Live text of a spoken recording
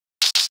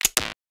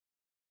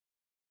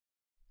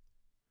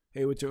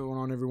Hey, what's going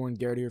on, everyone?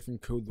 Garrett here from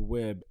Code the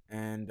Web,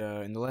 and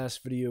in the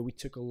last video we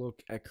took a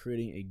look at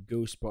creating a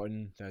ghost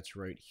button that's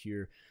right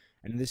here.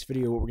 And in this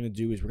video what we're going to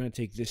do is we're going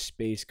to take this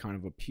space kind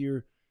of up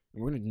here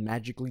and we're going to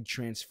magically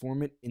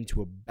transform it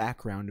into a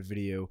background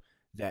video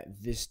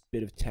that this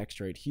bit of text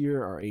right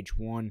here, our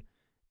H1,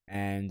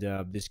 and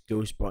this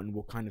ghost button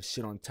will kind of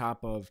sit on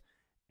top of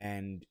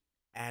and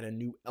add a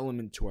new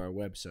element to our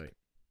website.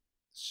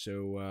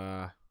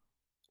 So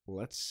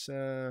let's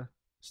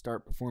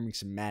start performing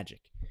some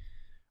magic.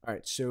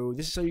 Alright, so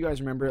this is how you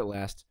guys remember it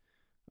last.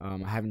 I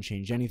haven't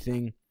changed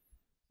anything.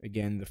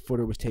 Again, the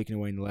footer was taken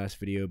away in the last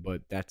video,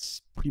 but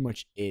that's pretty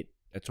much it.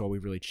 That's all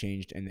we've really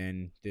changed. And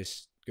then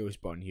this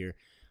ghost button here.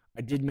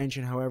 I did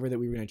mention, however, that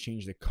we were going to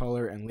change the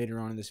color, and later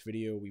on in this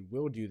video we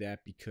will do that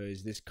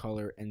because this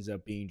color ends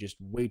up being just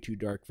way too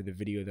dark for the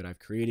video that I've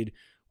created,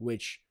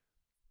 which,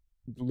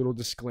 little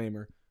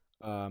disclaimer,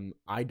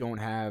 I don't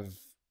have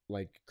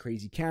like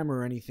crazy camera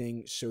or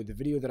anything, so the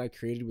video that I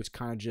created was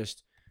kind of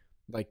just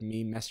like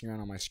me messing around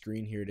on my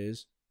screen. Here it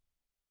is.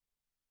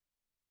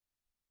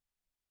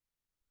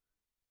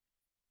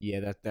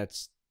 Yeah,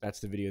 that's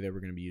the video that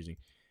we're going to be using.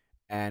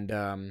 And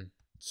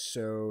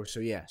so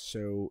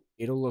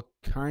it'll look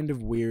kind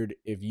of weird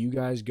if you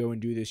guys go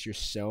and do this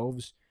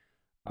yourselves.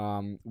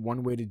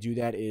 One way to do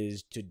that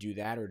is to do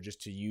that, or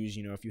just to use,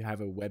 if you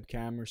have a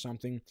webcam or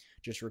something,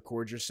 just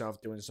record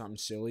yourself doing something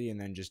silly and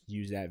then just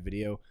use that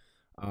video.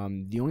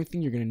 The only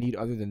thing you're going to need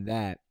other than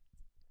that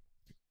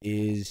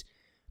is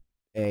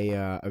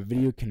a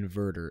video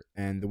converter,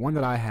 and the one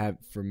that I have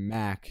for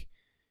Mac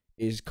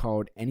is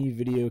called Any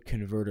Video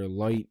Converter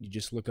Lite. You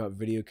just look up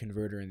video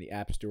converter in the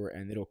App Store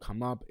and it'll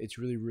come up. It's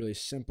really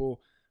simple.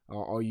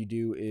 All you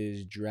do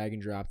is drag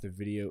and drop the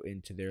video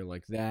into there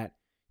like that.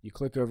 You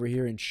click over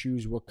here and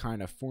choose what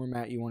kind of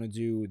format you want to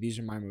do. These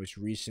are my most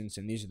recent,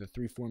 and these are the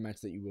 3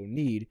 formats that you will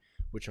need,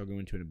 which I'll go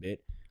into in a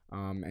bit.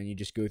 And you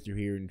just go through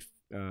here and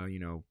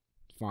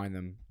find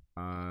them.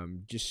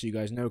 Just so you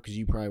guys know, because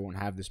you probably won't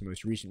have this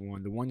most recent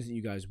one. The ones that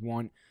you guys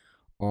want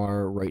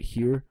are right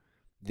here.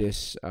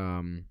 This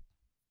one,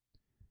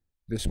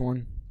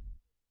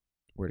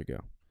 where'd it go?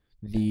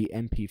 The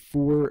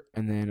MP4,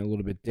 and then a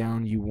little bit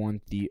down you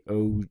want the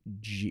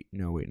OG.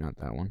 No, wait, not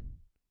that one.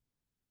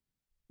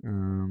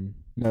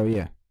 No,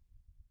 yeah,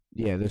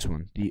 this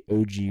one, the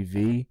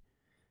OGV,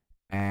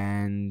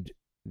 and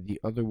the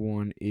other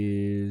one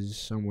is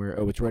somewhere.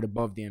 Oh, it's right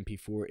above the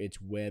MP4. It's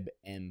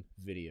WebM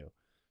video.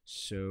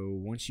 So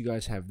once you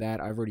guys have that,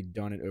 I've already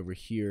done it over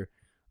here,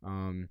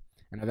 and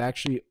I've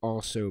actually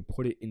also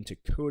put it into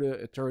Coda.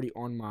 It's already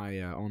on my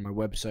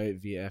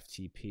website via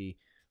FTP.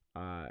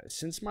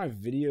 Since my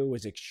video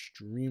was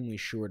extremely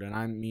short, and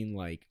I mean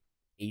like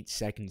 8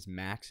 seconds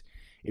max,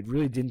 it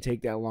really didn't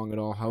take that long at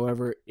all.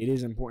 However, it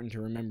is important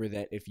to remember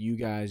that if you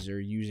guys are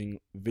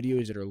using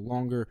videos that are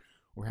longer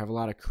or have a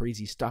lot of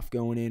crazy stuff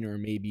going in, or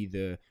maybe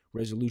the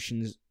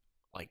resolution's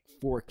like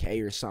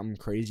 4K or something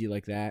crazy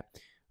like that,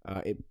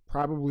 it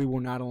probably will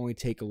not only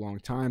take a long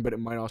time, but it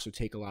might also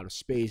take a lot of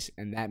space,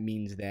 and that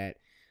means that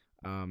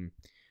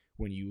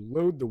when you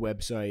load the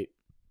website,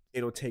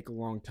 it'll take a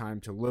long time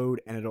to load,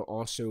 and it'll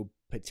also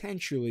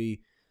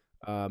potentially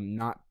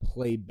not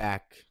play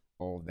back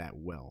all that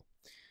well.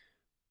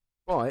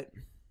 But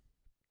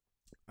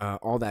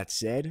all that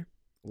said,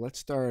 let's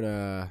start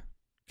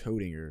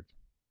coding or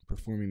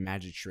performing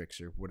magic tricks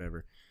or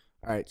whatever.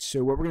 Alright,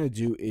 so what we're going to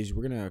do is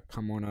we're going to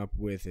come on up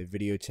with a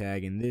video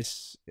tag, and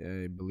this,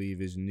 I believe,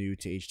 is new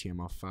to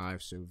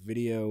HTML5. So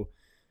video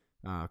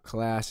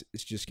class,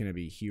 it's just going to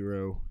be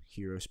hero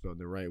spelled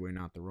the right way,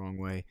 not the wrong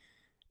way,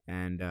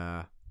 and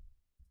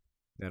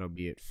that'll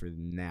be it for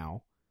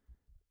now.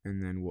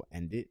 And then we'll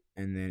end it,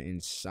 and then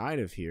inside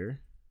of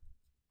here,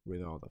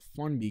 where all the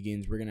fun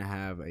begins, we're going to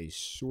have a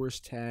source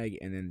tag,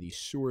 and then the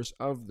source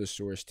of the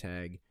source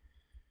tag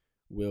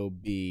will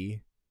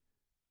be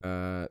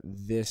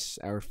this,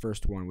 our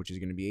first one, which is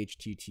going to be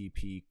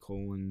http://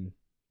 or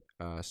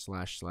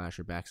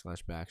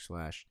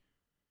 //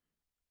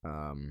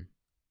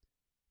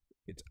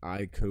 it's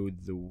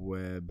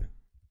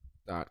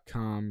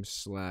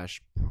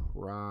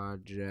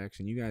iCodeTheWeb.com/projects,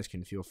 and you guys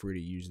can feel free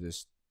to use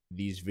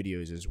these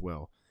videos as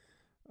well,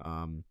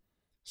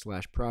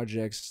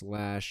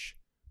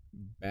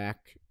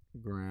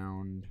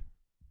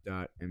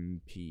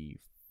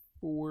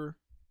 /projects/background.mp4,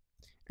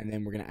 and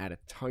then we're going to add a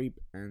type,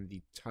 and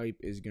the type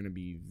is going to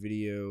be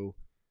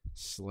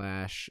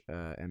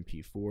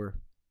video/mp4,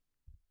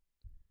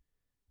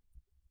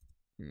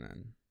 and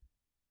then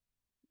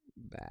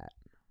that.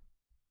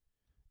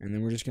 And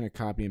then we're just going to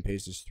copy and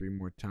paste this 3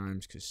 more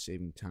times because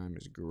saving time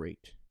is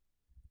great.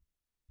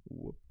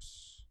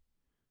 Whoops.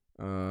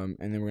 And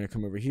then we're going to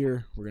come over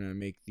here. We're going to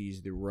make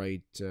these the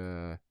right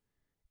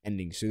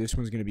ending. So this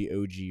one's going to be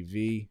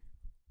OGV,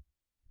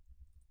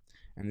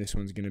 and this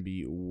one's going to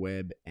be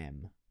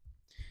WebM.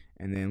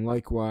 And then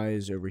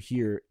likewise over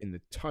here in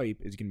the type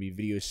is going to be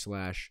video/OG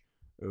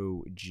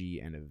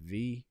and a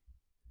V.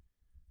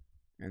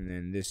 And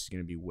then this is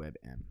going to be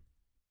WebM.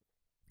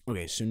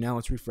 Okay, so now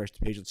let's refresh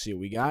the page. Let's see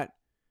what we got.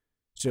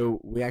 So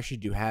we actually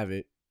do have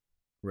it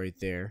right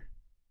there.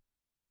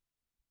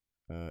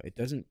 It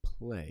doesn't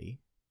play,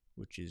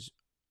 which is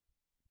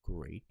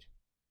great.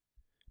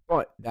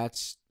 But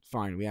that's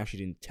fine. We actually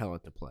didn't tell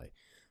it to play.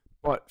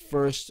 But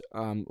first,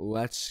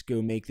 let's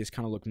go make this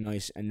kind of look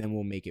nice, and then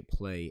we'll make it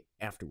play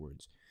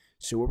afterwards.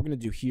 So what we're going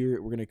to do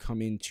here, we're going to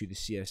come into the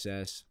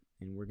CSS,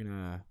 and we're going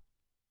to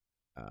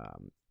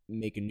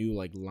make a new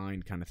like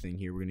line kind of thing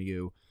here. We're going to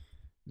go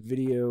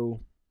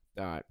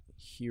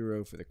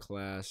video.hero for the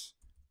class,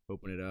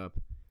 open it up,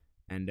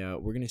 and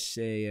we're going to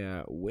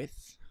say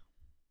width.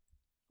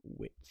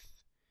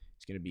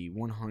 It's going to be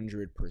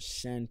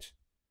 100%,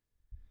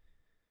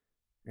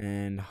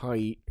 and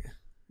height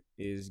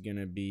is going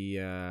to be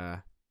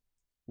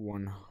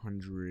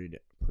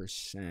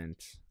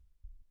 100%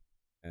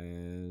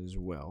 as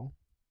well.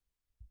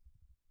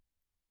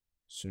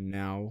 So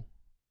now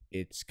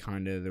it's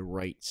kind of the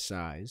right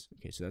size.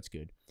 Okay, so that's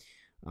good.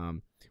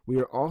 We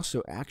are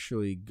also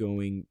actually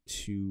going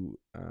to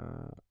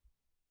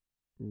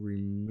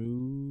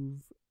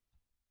remove.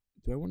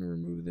 Do I want to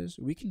remove this?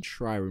 We can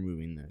try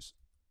removing this.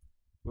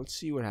 Let's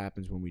see what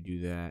happens when we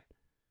do that.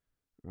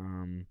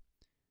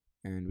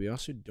 And we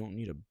also don't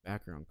need a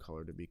background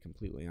color, to be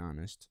completely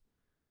honest.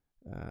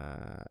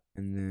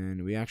 And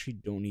then we actually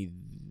don't need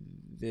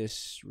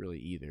this really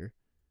either.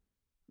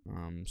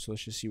 So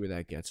let's just see where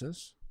that gets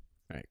us.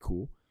 All right,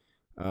 cool.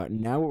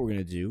 Now what we're going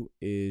to do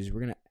is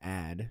we're going to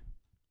add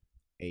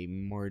a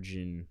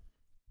margin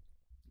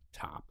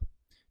top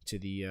to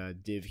the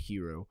div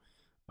hero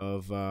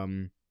of,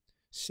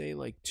 say,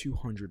 like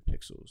 200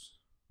 pixels.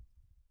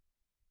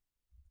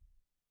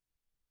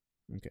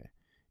 Okay.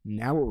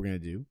 Now what we're going to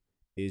do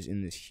is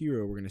in this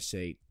hero, we're going to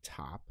say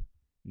top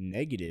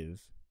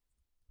negative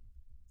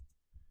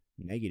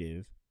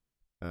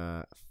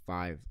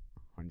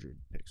 500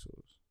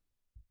 pixels.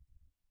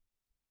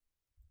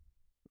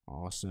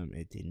 Awesome.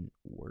 It didn't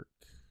work.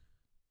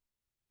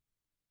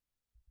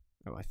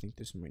 Oh, I think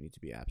this might need to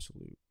be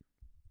absolute.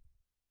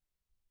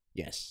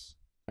 Yes.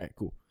 All right,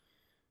 cool.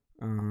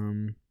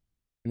 And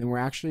then we're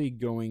actually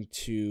going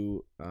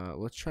to,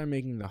 let's try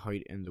making the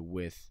height and the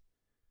width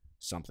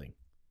something.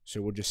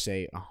 So we'll just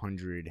say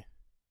 100%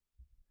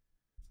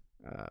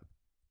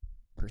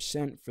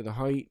 for the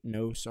height.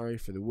 No, sorry,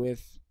 for the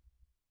width.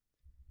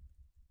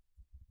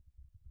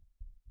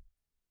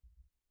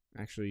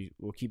 Actually,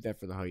 we'll keep that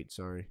for the height,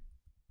 sorry.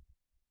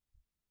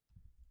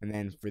 And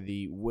then for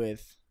the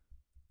width,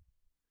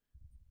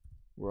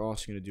 we're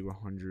also going to do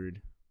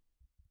 100%.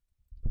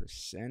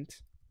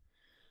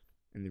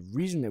 And the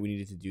reason that we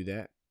needed to do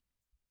that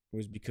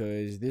was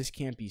because this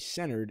can't be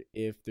centered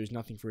if there's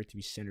nothing for it to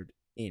be centered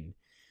in.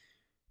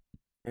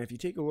 And if you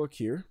take a look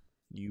here,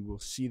 you will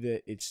see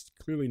that it's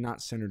clearly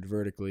not centered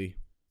vertically.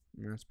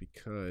 And that's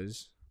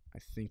because I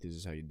think this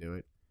is how you do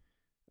it.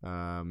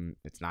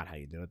 It's not how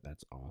you do it.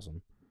 That's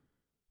awesome.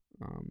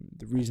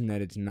 The reason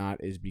that it's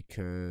not is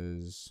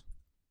because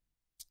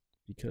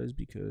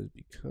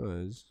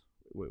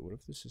wait, what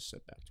if this is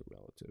set back to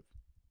relative?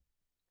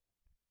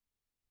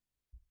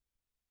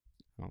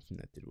 I don't think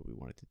that did what we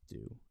wanted to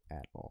do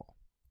at all.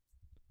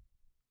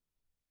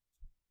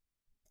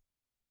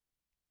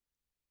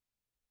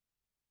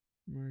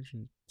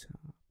 Margin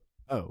top.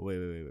 Oh, wait.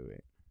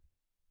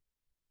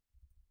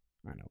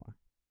 I know why.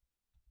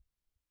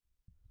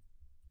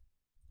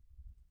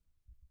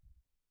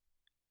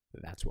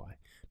 That's why.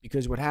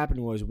 Because what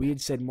happened was we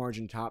had said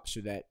margin top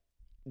so that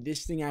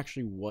this thing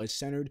actually was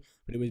centered,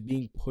 but it was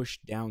being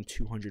pushed down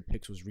 200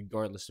 pixels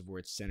regardless of where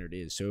its centered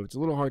is. So it's a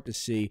little hard to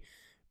see,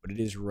 but it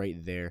is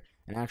right there.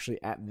 And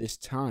actually at this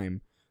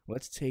time,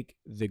 let's take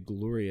the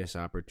glorious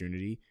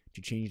opportunity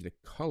to change the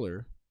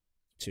color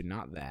to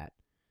not that,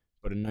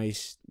 but a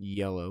nice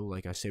yellow,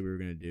 like I said we were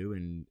going to do,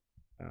 and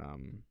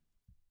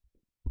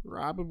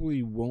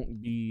probably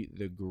won't be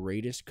the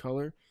greatest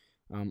color.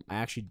 I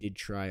actually did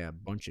try a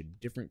bunch of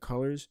different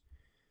colors.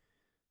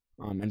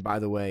 And by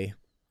the way,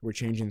 we're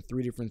changing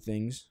 3 different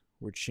things.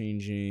 We're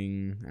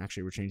changing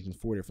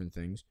 4 different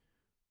things.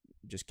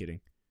 Just kidding.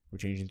 We're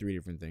changing 3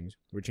 different things.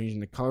 We're changing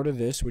the color to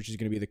this, which is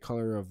going to be the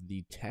color of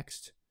the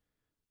text.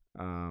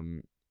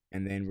 And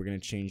then we're going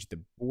to change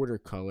the border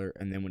color.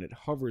 And then when it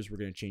hovers, we're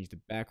going to change the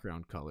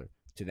background color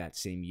to that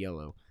same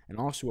yellow. And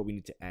also what we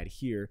need to add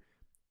here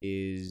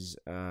is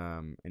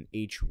an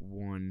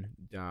h1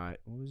 dot,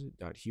 what was it,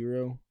 dot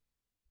hero?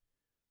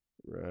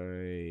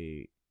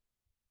 Right.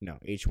 No,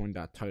 h1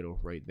 dot title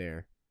right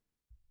there.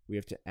 We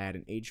have to add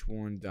an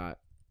h1 dot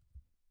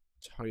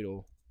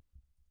title,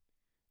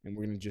 and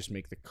we're going to just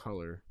make the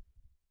color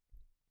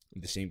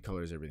the same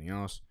color as everything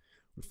else.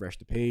 Refresh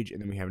the page,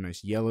 and then we have a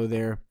nice yellow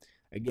there.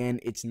 Again,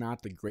 it's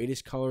not the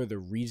greatest color. The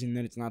reason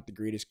that it's not the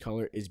greatest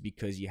color is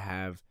because you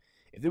have,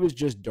 if it was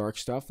just dark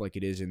stuff like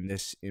it is in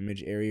this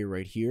image area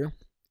right here,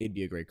 it'd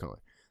be a great color.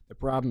 The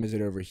problem is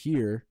that over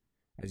here,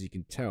 as you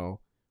can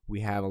tell,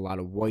 we have a lot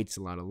of whites,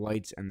 a lot of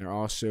lights, and they're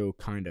also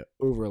kind of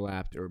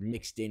overlapped or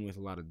mixed in with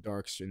a lot of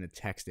darks in the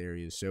text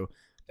areas. So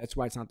that's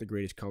why it's not the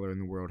greatest color in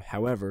the world.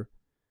 However,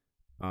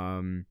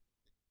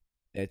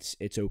 it's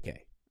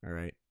okay. All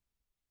right,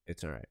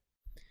 it's all right.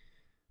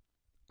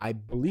 I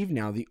believe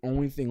now the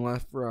only thing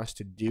left for us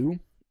to do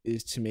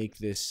is to make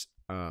this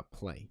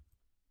play.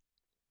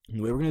 And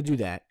the way we're going to do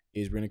that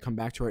is we're going to come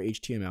back to our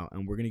HTML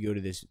and we're going to go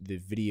to the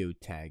video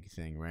tag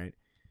thing, right?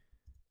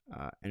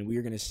 And we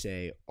are going to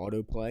say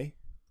autoplay.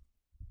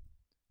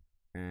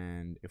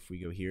 And if we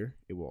go here,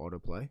 it will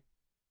autoplay.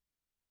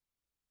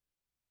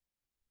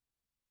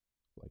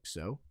 Like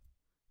so.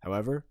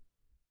 However,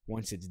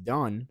 once it's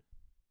done,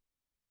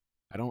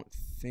 I don't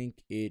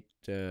think it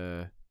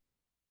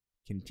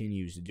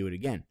continues to do it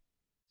again.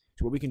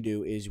 So what we can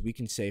do is we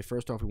can say,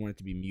 first off, we want it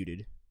to be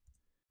muted.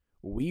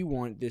 We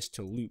want this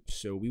to loop,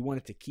 so we want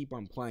it to keep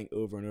on playing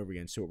over and over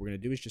again. So what we're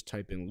going to do is just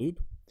type in loop,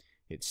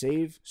 hit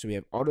save. So we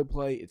have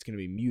autoplay. It's going to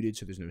be muted,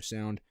 so there's no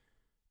sound,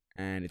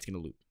 and it's going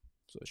to loop.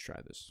 So let's try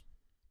this.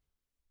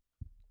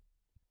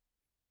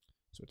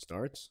 So it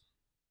starts.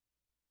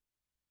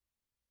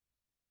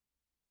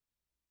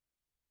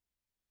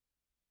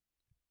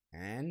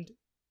 And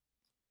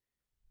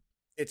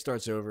it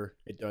starts over.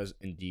 It does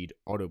indeed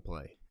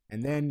autoplay.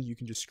 And then you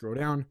can just scroll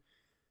down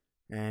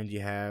and you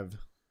have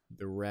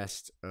the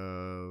rest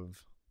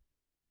of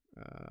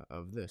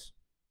this.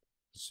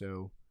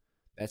 So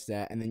that's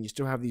that. And then you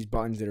still have these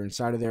buttons that are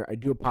inside of there. I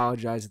do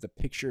apologize that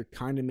the picture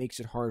kind of makes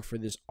it hard for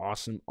this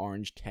awesome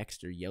orange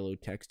text or yellow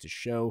text to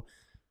show.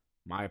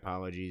 My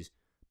apologies.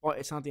 But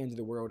it's not the end of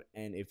the world.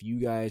 And if you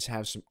guys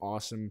have some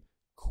awesome,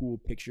 cool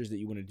pictures that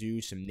you want to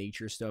do, some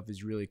nature stuff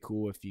is really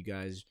cool. If you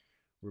guys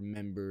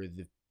remember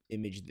the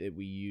image that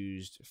we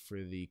used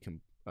for the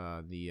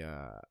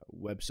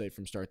website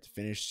from start to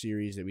finish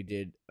series that we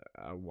did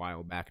a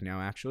while back now,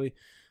 actually,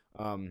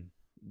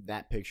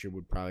 that picture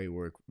would probably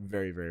work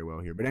very, very well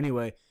here. But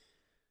anyway,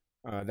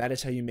 that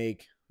is how you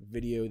make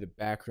video, the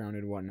background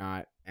and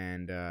whatnot.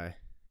 And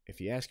if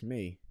you ask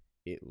me,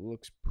 it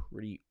looks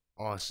pretty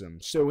awesome.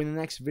 So in the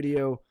next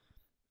video,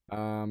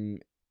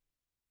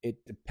 it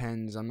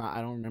depends. I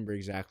don't remember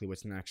exactly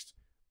what's next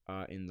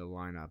in the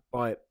lineup,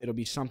 but it'll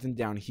be something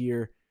down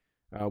here.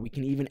 We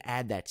can even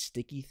add that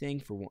sticky thing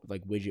for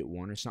like widget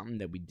 1 or something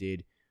that we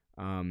did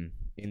in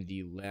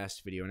the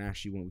last video. And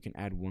actually, we can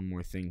add one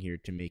more thing here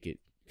to make it,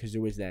 because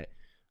there was that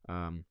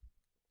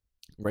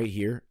right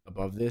here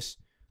above this,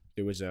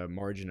 there was a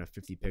margin of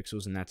 50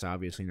 pixels, and that's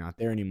obviously not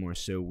there anymore.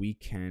 So we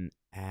can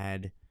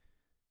add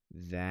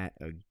that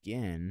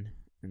again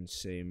and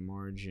say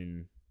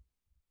margin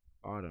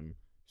bottom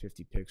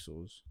 50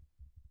 pixels.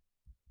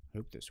 I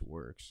hope this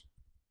works.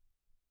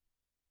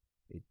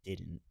 It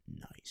didn't.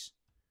 Nice.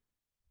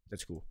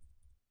 That's cool.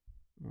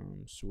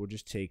 So we'll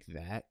just take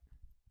that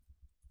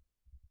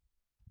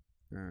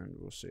and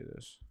we'll say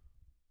this.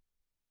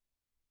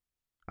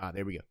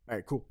 There we go. All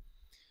right, cool.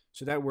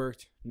 So that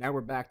worked. Now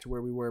we're back to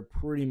where we were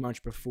pretty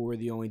much before.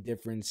 The only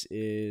difference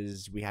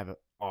is we have an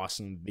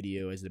awesome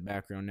video as the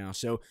background now.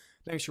 So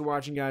thanks for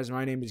watching, guys.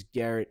 My name is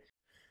Garrett.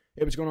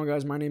 Hey, what's going on,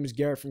 guys? My name is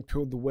Garrett from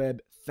Code the Web.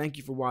 Thank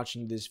you for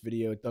watching this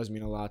video. It does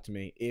mean a lot to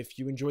me. If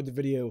you enjoyed the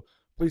video,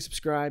 please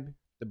subscribe.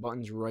 The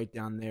button's right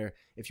down there.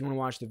 If you want to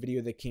watch the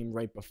video that came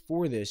right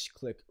before this,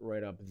 click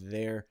right up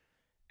there.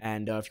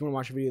 And if you want to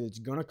watch a video that's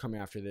going to come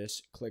after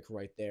this, click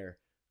right there.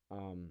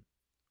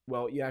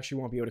 Well, you actually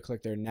won't be able to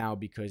click there now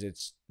because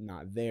it's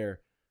not there,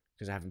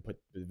 because I haven't put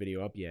the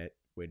video up yet.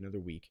 Wait another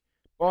week.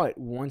 But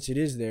once it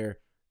is there,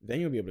 then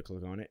you'll be able to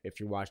click on it if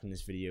you're watching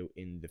this video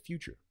in the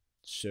future.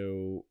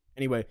 So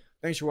anyway,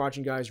 thanks for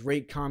watching, guys.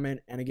 Rate,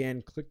 comment, and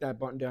again, click that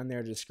button down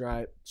there to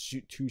subscribe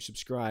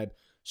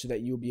so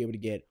that you'll be able to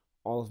get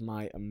all of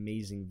my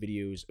amazing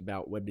videos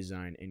about web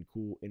design and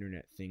cool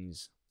internet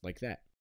things like that.